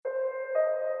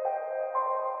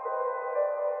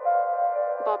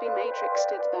Bobby Matrix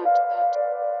did that.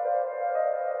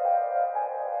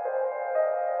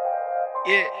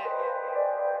 Yeah.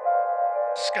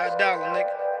 Scott Dollar, nigga.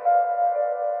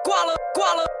 Kawla.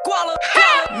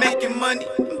 Making money,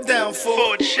 I'm down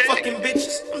for it. Fucking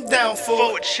bitches, I'm down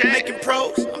for it. Making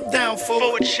pros, I'm down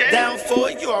for it. Down for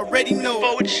it, you already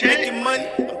know it. Making money,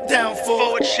 I'm down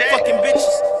for it. Fucking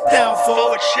bitches, down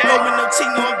for it. Blowing no T,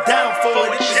 no, I'm down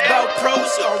for it. It's about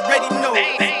pros, you already know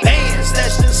it. Bands,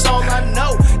 that's just all I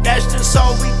know. That's just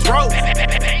all we throw.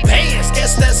 Bands,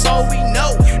 guess that's all we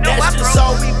know. That's just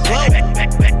all we blow.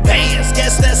 Bands,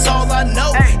 guess that's all I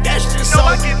know. That's just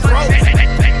all we throw.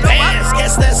 Bands,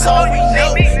 guess that's all we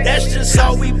know. That's just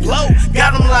all we blow.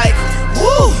 Got them like,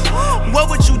 woo. What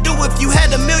would you do if you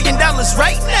had $1 million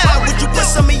right now? Would you put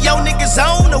some of your niggas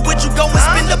on, or would you go and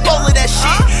spend up all of that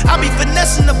shit? I be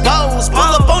finessing the bows, pull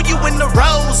up on you in the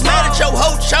rows. Mad at your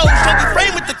whole chose, junkie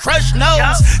frame with the crushed nose.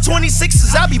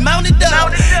 26s, I be mounted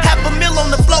up. $500,000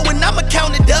 on the floor and I'ma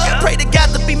count it up. Pray to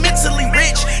God to be mentally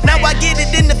rich. Now I get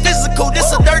it in the physical. This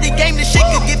a dirty game, this shit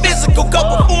could get physical.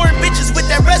 Couple foreign bitches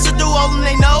with that residue all in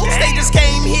they nose. They just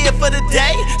came here for the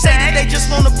day. Say that they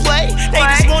just wanna play. They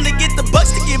just wanna get the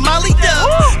bucks to get mollied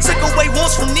up. Took away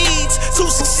wants from needs to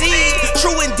succeed.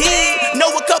 True indeed. Know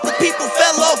a couple people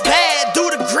fell off bad due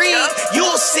to greed.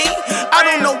 You'll see. I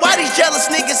don't know why these jealous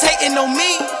niggas hating on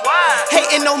me.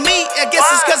 Hating on me. I guess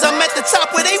it's cause I'm at the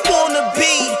top where they wanna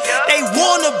be. They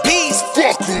wanna be.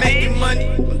 Making money,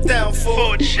 I'm down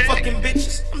for it. Fucking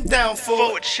bitches, I'm down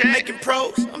for it. Making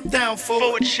pros, I'm down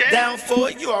for it. Down for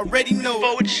it, you already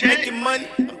know it. Making money,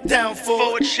 I'm down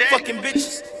for it. Fucking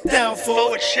bitches, down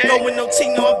for it. Blowing no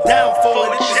T, no, I'm down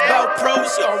for it. It's about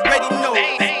pros, you already know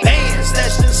it. Bands,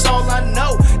 that's just all I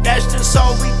know. That's just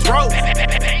all we throw.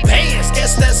 Bands,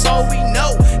 guess that's all we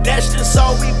know. That's just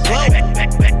all we blow.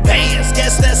 Bands,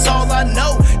 guess that's all I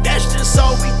know. That's just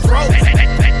all we throw.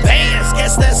 Bands,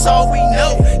 guess that's all we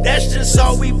know. That's just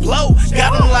all we blow.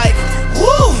 Got them like,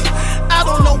 woo. I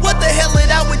don't know what the hell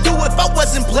that I would do if I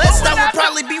wasn't blessed. I would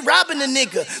probably be robbing a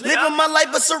nigga, living my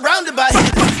life but surrounded by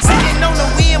hitters. Sitting on the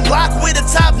wind block with a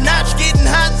top notch, getting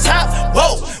hot top.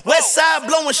 Whoa, west side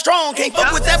blowing strong. Can't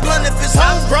fuck with that blunt if it's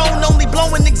homegrown. Only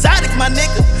blowing exotic, my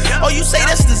nigga. Oh, you say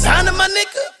that's designer, my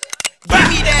nigga? Give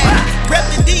me that. Rep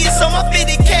the D, it's on my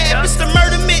fitted cab. It's the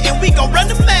murder mitt and we gon' run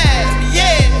the map.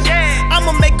 Yeah.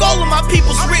 I'ma make all of my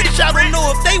peoples rich. I don't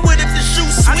know if they would if the shoe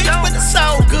switch, but it's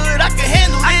all good. I can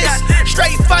handle this.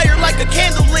 Straight fire like a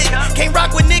candle lit. Can't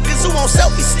rock with niggas who on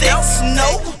selfie sticks.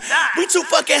 No, we too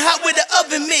fucking hot with the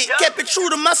oven mitt. Kept it true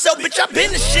to myself, bitch. I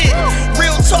been the shit.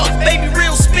 Real talk, baby,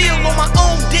 real spill on my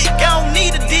own dick. I don't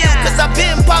need a deal, cause I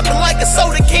been popping like a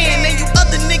soda can, and you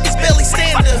other niggas barely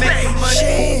stand up. Making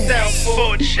money, I'm down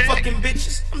for it. Fucking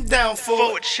bitches, I'm down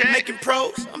for it. Making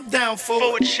pros, I'm down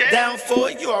for it. Down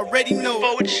for it, you already know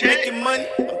it. Making money,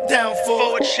 I'm down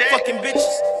for it. Fucking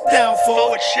bitches, down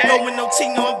for it. Blowing no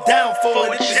T, no, I'm down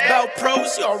for it. It's about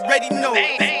pros, you already know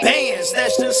it. Bands,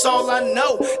 that's just all I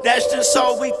know. That's just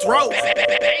all we throw.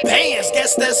 Bands,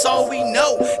 guess that's all we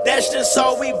know. That's just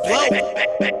all we blow.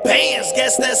 Bands,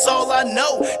 guess that's all I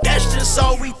know. That's just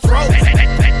all we throw.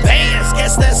 Bands,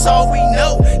 guess that's all we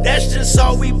know. That's just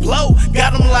all we blow.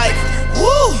 Got them like,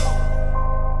 woo.